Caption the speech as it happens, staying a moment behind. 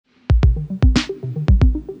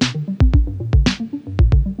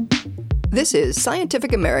This is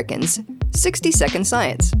Scientific American's 60-Second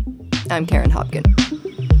Science. I'm Karen Hopkin.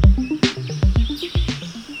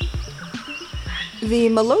 The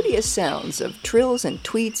melodious sounds of trills and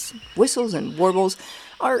tweets, whistles and warbles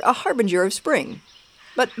are a harbinger of spring.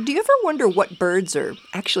 But do you ever wonder what birds are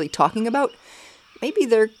actually talking about? Maybe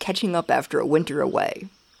they're catching up after a winter away.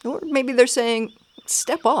 Or maybe they're saying,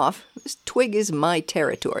 "Step off, this twig is my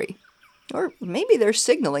territory." Or maybe they're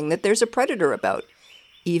signaling that there's a predator about,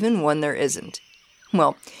 even when there isn't.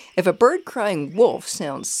 Well, if a bird crying wolf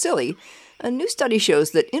sounds silly, a new study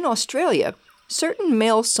shows that in Australia, certain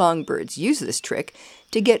male songbirds use this trick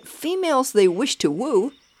to get females they wish to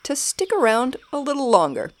woo to stick around a little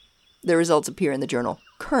longer. The results appear in the journal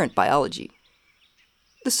Current Biology.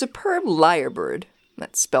 The superb lyrebird,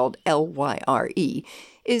 that's spelled L-Y-R-E,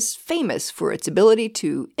 is famous for its ability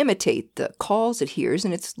to imitate the calls it hears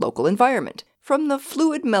in its local environment, from the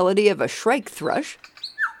fluid melody of a shrike thrush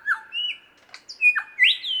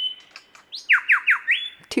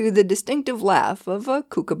to the distinctive laugh of a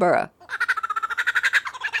kookaburra.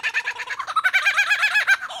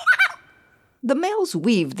 The males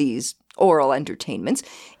weave these oral entertainments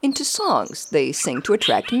into songs they sing to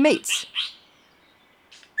attract mates.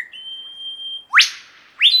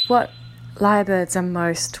 What lyrebirds are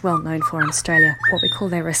most well known for in Australia, what we call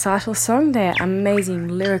their recital song, their amazing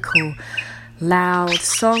lyrical, loud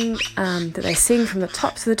song that they sing from the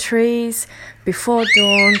tops of the trees before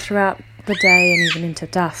dawn, throughout the day and even into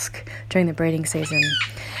dusk during the breeding season.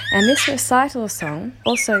 And this recital song,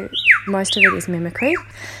 also most of it is mimicry,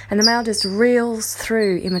 and the male just reels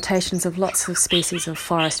through imitations of lots of species of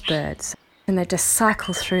forest birds, and they just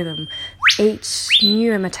cycle through them. Each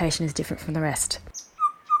new imitation is different from the rest.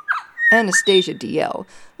 Anastasia DL,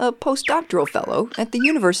 a postdoctoral fellow at the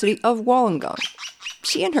University of Wollongong.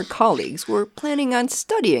 She and her colleagues were planning on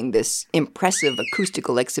studying this impressive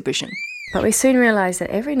acoustical exhibition. But we soon realised that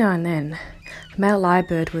every now and then, the male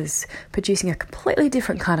lyrebird was producing a completely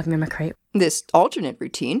different kind of mimicry. This alternate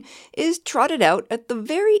routine is trotted out at the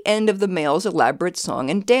very end of the male's elaborate song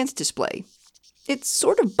and dance display. It's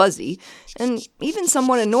sort of buzzy and even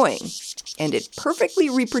somewhat annoying, and it perfectly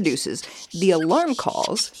reproduces the alarm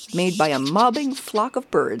calls made by a mobbing flock of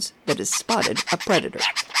birds that has spotted a predator.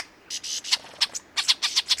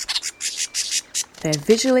 They're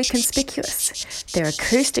visually conspicuous, they're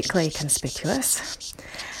acoustically conspicuous,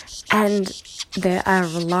 and they're a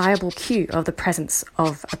reliable cue of the presence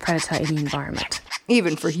of a predator in the environment.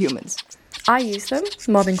 Even for humans. I use them,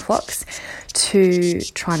 mobbing flocks, to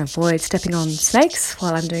try and avoid stepping on snakes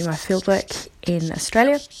while I'm doing my fieldwork in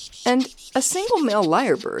Australia. And a single male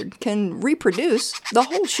lyrebird can reproduce the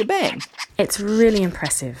whole shebang. It's really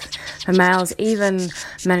impressive. The males even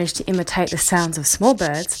manage to imitate the sounds of small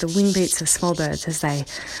birds, the wing beats of small birds as they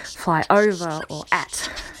fly over or at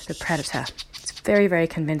the predator. It's very, very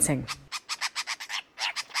convincing.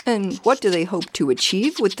 And what do they hope to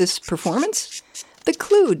achieve with this performance? The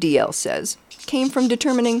clue, DL says, came from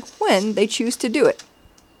determining when they choose to do it.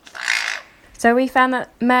 So we found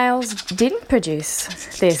that males didn't produce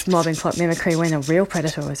this mobbing flock mimicry when a real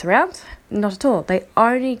predator was around. Not at all. The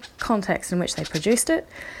only context in which they produced it,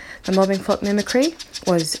 the mobbing flock mimicry,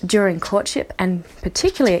 was during courtship and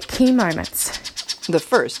particularly at key moments. The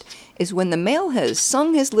first is when the male has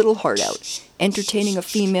sung his little heart out, entertaining a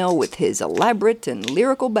female with his elaborate and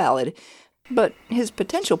lyrical ballad, but his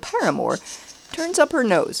potential paramour turns up her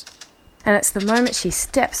nose. And it's the moment she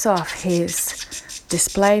steps off his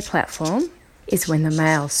display platform is when the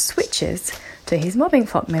male switches to his mobbing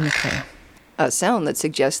flock mimicry. A sound that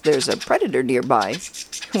suggests there's a predator nearby,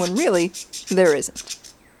 when really, there isn't.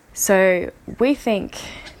 So we think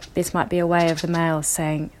this might be a way of the male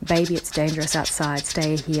saying, "Baby, it's dangerous outside,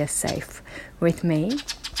 stay here safe with me,"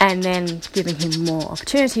 and then giving him more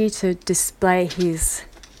opportunity to display his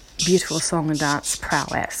beautiful song and dance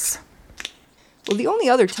prowess. Well, the only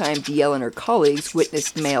other time DL and her colleagues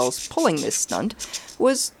witnessed males pulling this stunt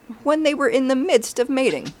was when they were in the midst of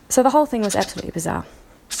mating. So the whole thing was absolutely bizarre.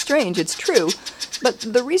 Strange, it's true, but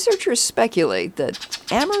the researchers speculate that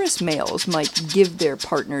amorous males might give their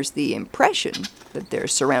partners the impression that they're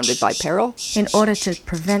surrounded by peril, in order to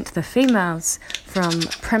prevent the females from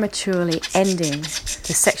prematurely ending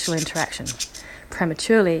the sexual interaction.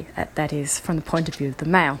 Prematurely, that is, from the point of view of the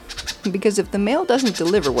male. Because if the male doesn't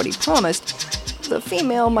deliver what he promised, the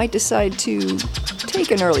female might decide to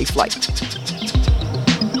take an early flight.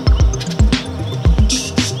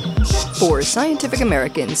 For Scientific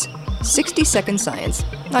American's 60-Second Science,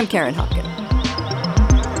 I'm Karen Hopkin.